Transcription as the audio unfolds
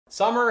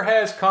Summer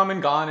has come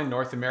and gone in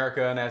North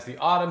America, and as the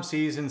autumn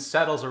season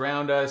settles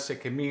around us, it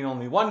can mean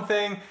only one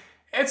thing.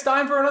 It's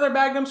time for another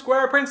Magnum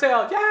Square Print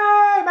Sale!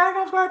 Yay!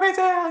 Magnum Square Print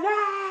Sale!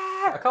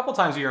 Yay! A couple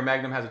times a year,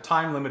 Magnum has a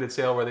time-limited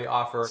sale where they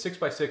offer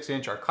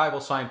 6x6-inch archival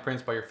signed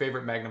prints by your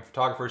favorite Magnum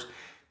photographers.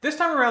 This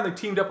time around, they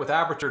teamed up with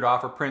Aperture to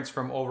offer prints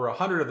from over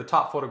 100 of the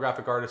top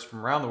photographic artists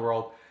from around the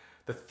world.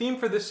 The theme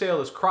for this sale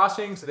is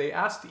crossings. They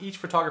asked each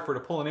photographer to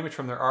pull an image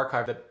from their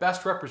archive that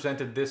best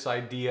represented this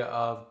idea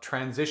of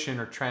transition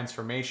or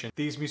transformation.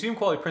 These museum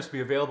quality prints will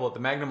be available at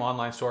the Magnum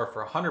online store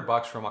for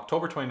 $100 from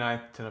October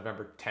 29th to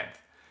November 10th.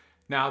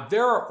 Now,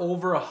 there are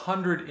over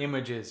 100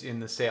 images in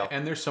the sale,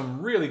 and there's some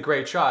really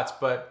great shots,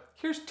 but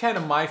here's 10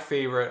 of my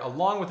favorite,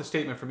 along with a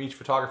statement from each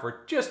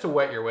photographer, just to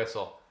wet your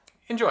whistle.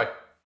 Enjoy.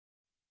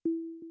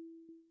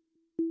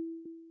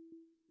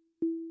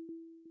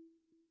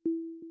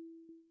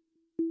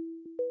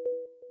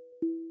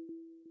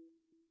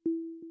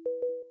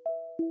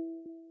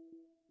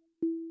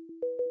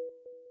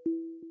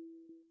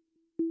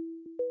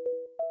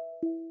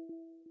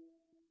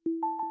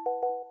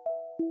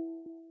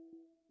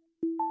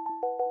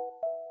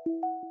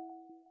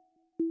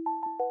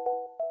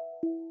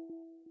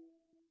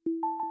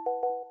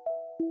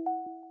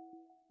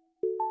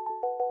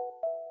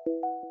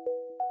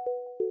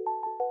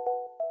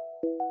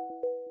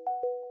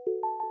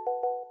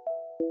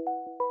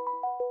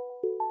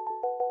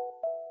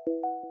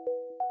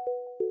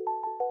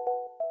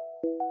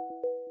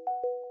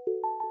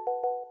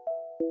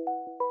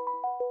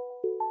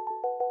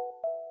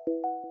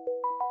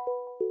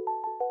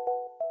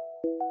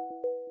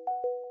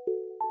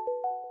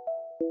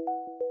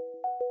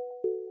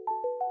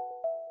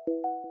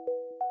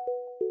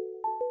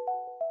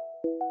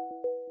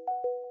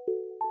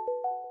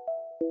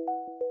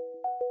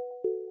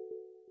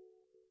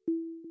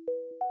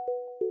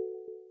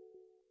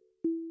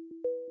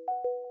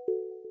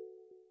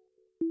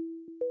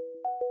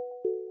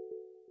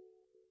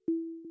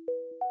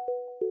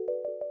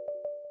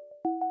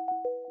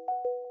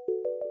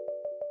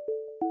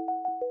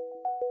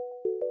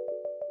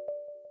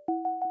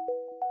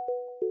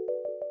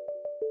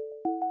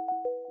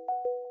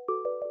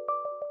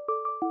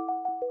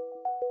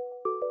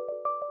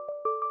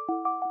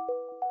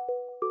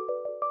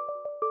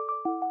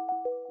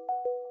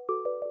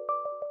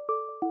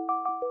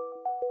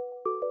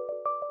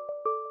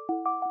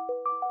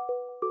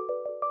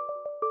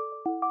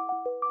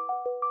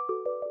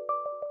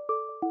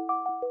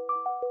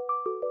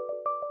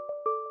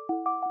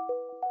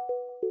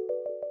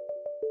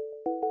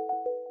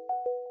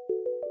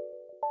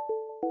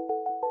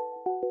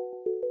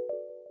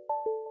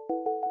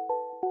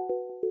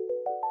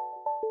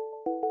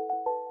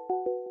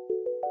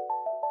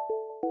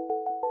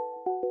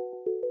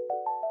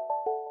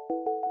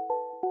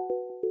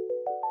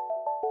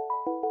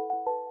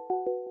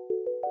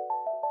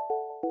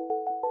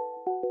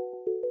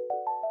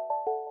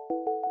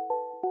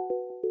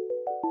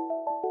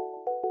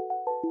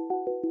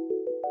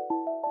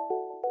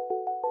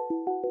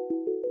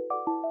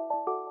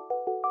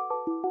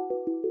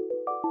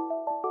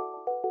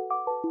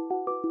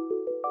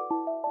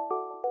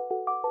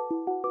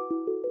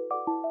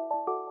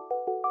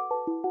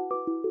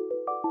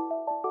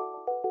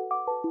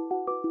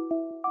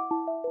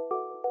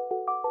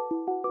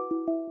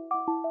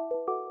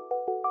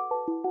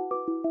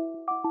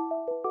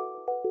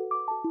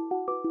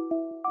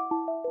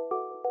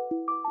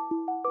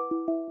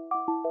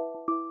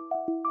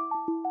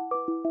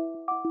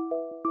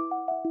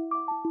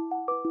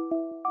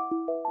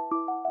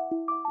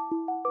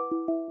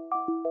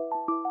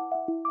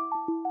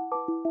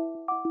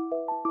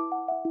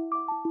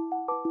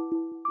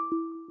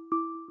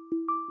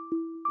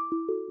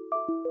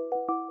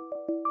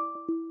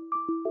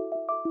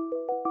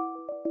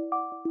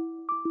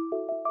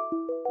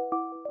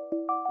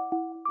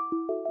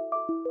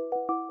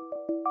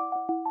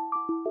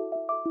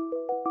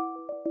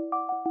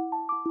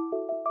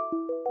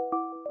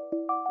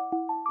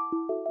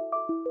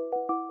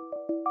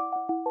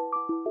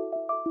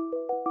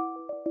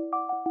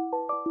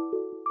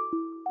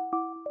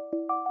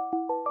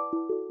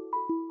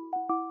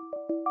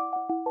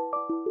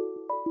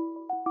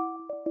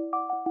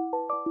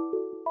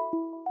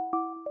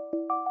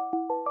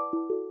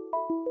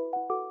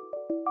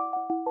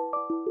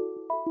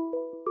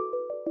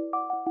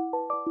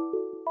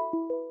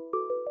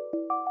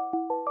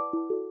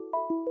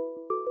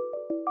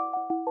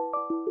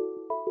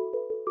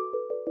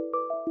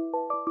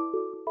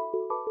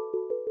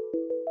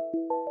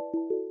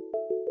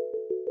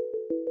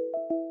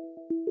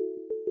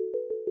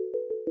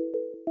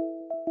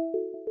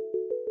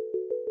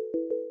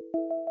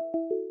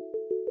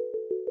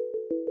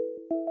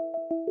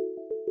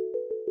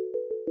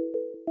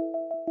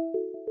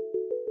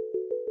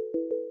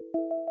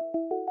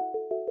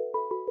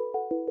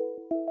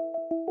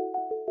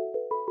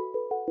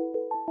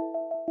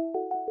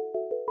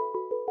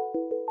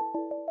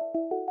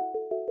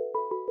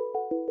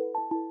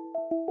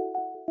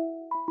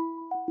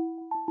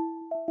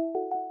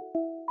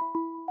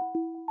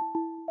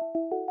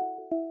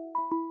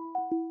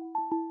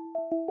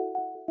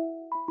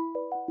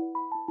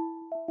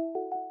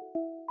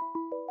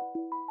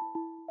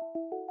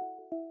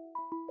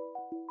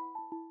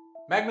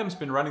 Magnum's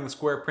been running the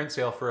Square Print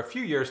Sale for a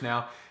few years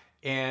now,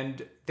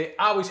 and they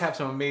always have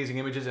some amazing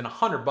images, and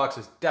 $100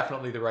 is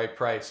definitely the right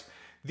price.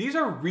 These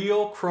are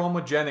real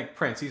chromogenic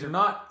prints. These are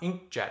not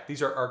inkjet.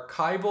 These are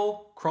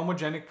archival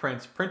chromogenic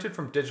prints printed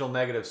from digital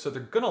negatives, so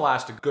they're gonna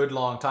last a good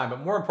long time,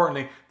 but more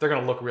importantly, they're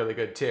gonna look really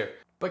good too.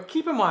 But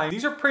keep in mind,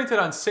 these are printed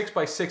on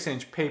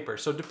 6x6" paper,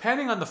 so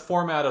depending on the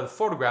format of the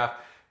photograph,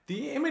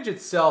 the image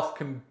itself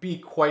can be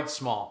quite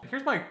small.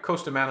 Here's my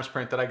Costa Manos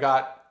print that I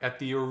got at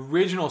the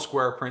original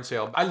Square Print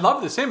Sale. I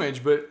love this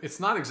image, but it's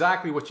not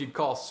exactly what you'd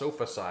call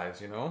sofa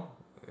size, you know?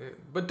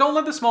 But don't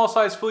let the small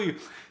size fool you.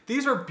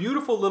 These are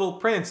beautiful little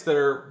prints that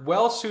are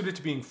well suited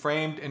to being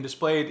framed and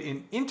displayed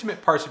in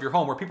intimate parts of your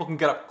home where people can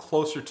get up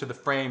closer to the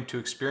frame to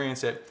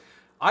experience it.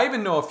 I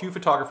even know a few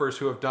photographers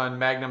who have done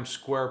Magnum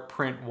Square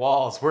Print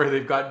walls where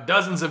they've got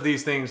dozens of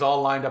these things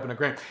all lined up in a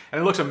frame.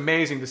 And it looks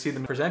amazing to see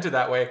them presented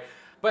that way.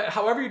 But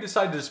however you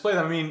decide to display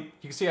them, I mean,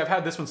 you can see I've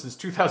had this one since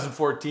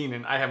 2014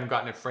 and I haven't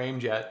gotten it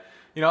framed yet.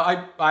 You know,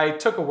 I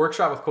took a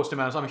workshop with Costa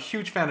Manos. I'm a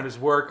huge fan of his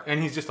work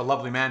and he's just a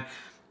lovely man.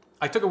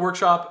 I took a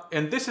workshop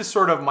and this is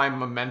sort of my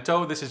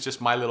memento. This is just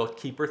my little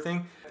keeper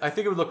thing. I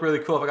think it would look really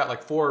cool if I got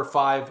like 4 or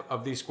 5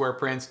 of these square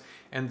prints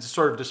and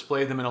sort of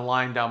displayed them in a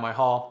line down my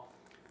hall.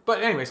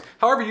 But anyways,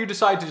 however you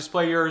decide to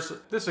display yours,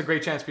 this is a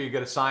great chance for you to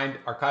get a signed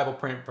archival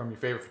print from your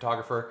favorite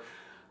photographer.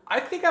 I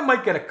think I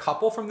might get a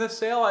couple from this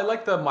sale. I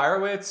like the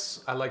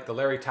Meyerowitz, I like the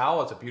Larry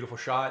Towell, it's a beautiful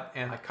shot,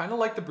 and I kind of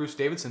like the Bruce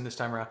Davidson this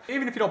time around.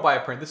 Even if you don't buy a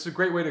print, this is a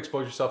great way to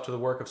expose yourself to the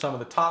work of some of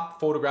the top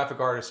photographic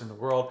artists in the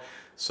world.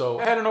 So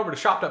head on over to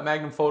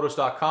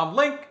shop.magnumphotos.com,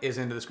 link is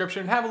in the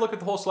description, and have a look at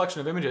the whole selection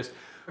of images.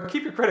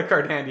 Keep your credit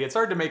card handy. It's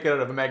hard to make it out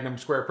of a Magnum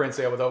Square Print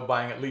Sale without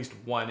buying at least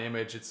one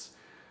image.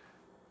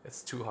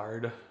 It's too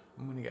hard.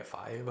 I'm gonna get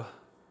 5.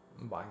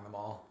 I'm buying them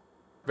all.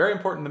 Very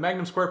important, the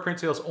Magnum Square Print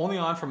Sale is only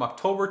on from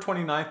October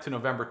 29th to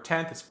November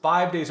 10th. It's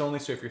 5 days only,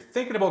 so if you're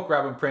thinking about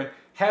grabbing print,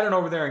 head on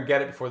over there and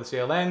get it before the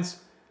sale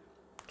ends.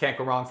 Can't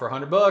go wrong for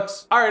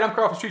 $100. All right, I'm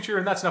Carl from Street Shooter,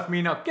 and that's enough for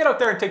me. Now get out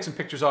there and take some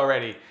pictures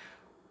already.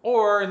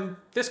 Or in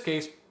this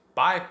case,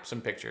 buy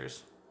some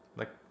pictures,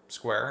 like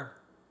square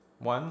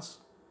ones,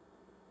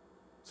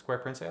 Square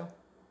Print Sale.